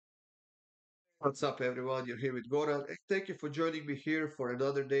What's up, everyone? You're here with Goran, and thank you for joining me here for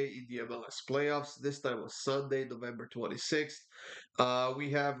another day in the MLS playoffs. This time on Sunday, November 26th. We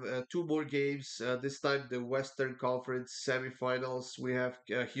have two more games. This time, the Western Conference semifinals. We have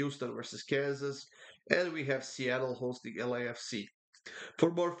Houston versus Kansas, and we have Seattle hosting LAFC. For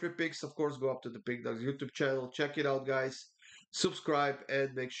more free picks, of course, go up to the Pickdawgz YouTube channel. Check it out, guys. Subscribe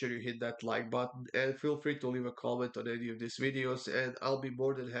and make sure you hit that like button. And feel free to leave a comment on any of these videos, and I'll be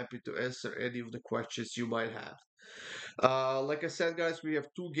more than happy to answer any of the questions you might have. Like I said, guys, we have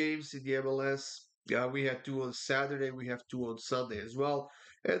two games in the MLS. We had two on Saturday, we have two on Sunday as well.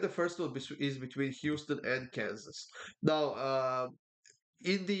 And the first one is between Houston and Kansas. Now,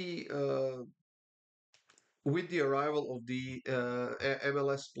 in the with the arrival of the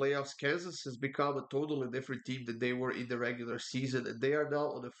MLS playoffs, Kansas has become a totally different team than they were in the regular season, and they are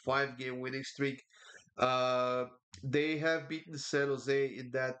now on a five-game winning streak. Uh, they have beaten San Jose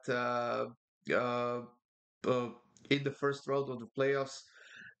uh, uh, in the first round of the playoffs.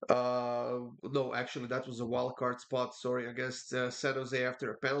 No, actually, that was a wild card spot. Sorry, against San Jose after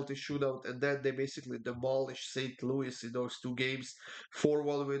a penalty shootout, and then they basically demolished St. Louis in those two games.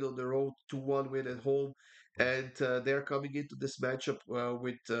 4-1 win on the road, 2-1 win at home, and they're coming into this matchup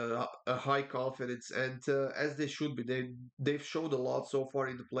with a high confidence, and as they should be. They've showed a lot so far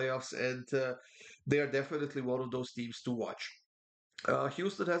in the playoffs, and they are definitely one of those teams to watch.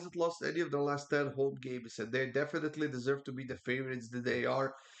 Houston hasn't lost any of their last 10 home games, and they definitely deserve to be the favorites that they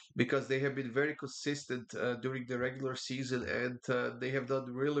are because they have been very consistent during the regular season and they have done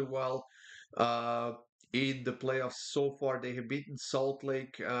really well uh, in the playoffs so far. They have beaten Salt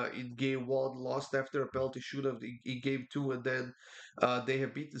Lake in game one, lost after a penalty shootout in game two, and then they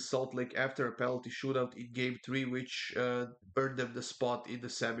have beaten Salt Lake after a penalty shootout in game three, which earned them the spot in the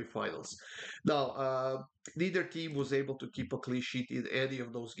semifinals. Now, neither team was able to keep a clean sheet in any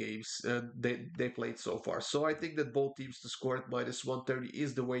of those games they played so far. So I think that both teams to score at minus 130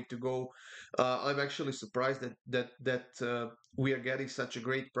 is the way to go. I'm actually surprised that we are getting such a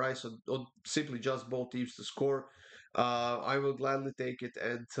great price on simply just both teams to score. I will gladly take it,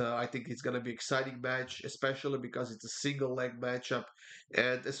 and I think it's going to be an exciting match, especially because it's a single leg matchup.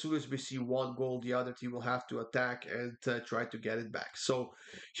 And as soon as we see one goal, the other team will have to attack and try to get it back. So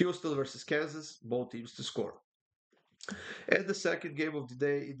Houston versus Kansas, both teams to score. And the second game of the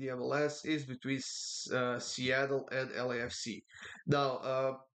day in the MLS is between Seattle and LAFC.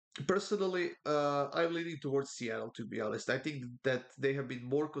 Now, personally, I'm leaning towards Seattle, to be honest. I think that they have been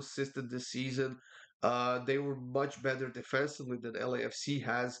more consistent this season. They were much better defensively than LAFC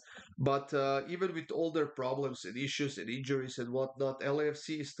has. But even with all their problems and issues and injuries and whatnot,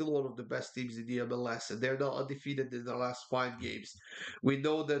 LAFC is still one of the best teams in the MLS, and they're now undefeated in the last five games. We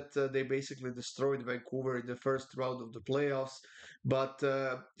know that they basically destroyed Vancouver in the first round of the playoffs, but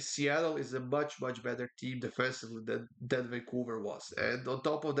Seattle is a much better team defensively than Vancouver was. And on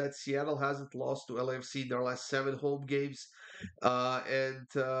top of that, Seattle hasn't lost to LAFC in their last seven home games. And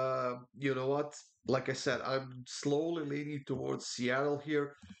you know what? Like I said, I'm slowly leaning towards Seattle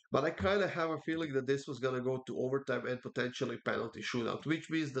here, but I kind of have a feeling that this was going to go to overtime and potentially penalty shootout, which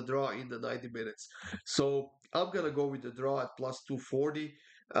means the draw in the 90 minutes. So I'm going to go with the draw at plus 240.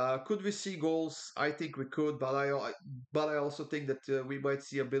 Could we see goals? I think we could, but I also think that we might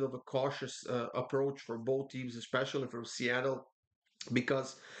see a bit of a cautious approach from both teams, especially from Seattle,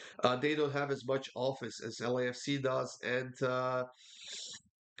 because they don't have as much offense as LAFC does, and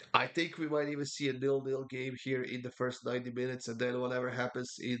I think we might even see a nil-nil game here in the first 90 minutes, and then whatever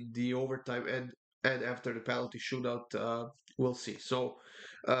happens in the overtime and after the penalty shootout, we'll see. So,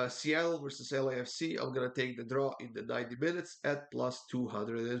 Seattle versus LAFC, I'm gonna take the draw in the 90 minutes at plus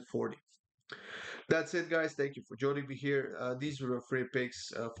 240. That's it, guys. Thank you for joining me here. These were free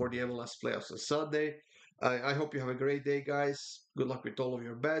picks for the MLS playoffs on Sunday. I hope you have a great day, guys. Good luck with all of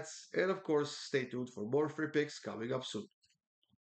your bets, and of course, stay tuned for more free picks coming up soon.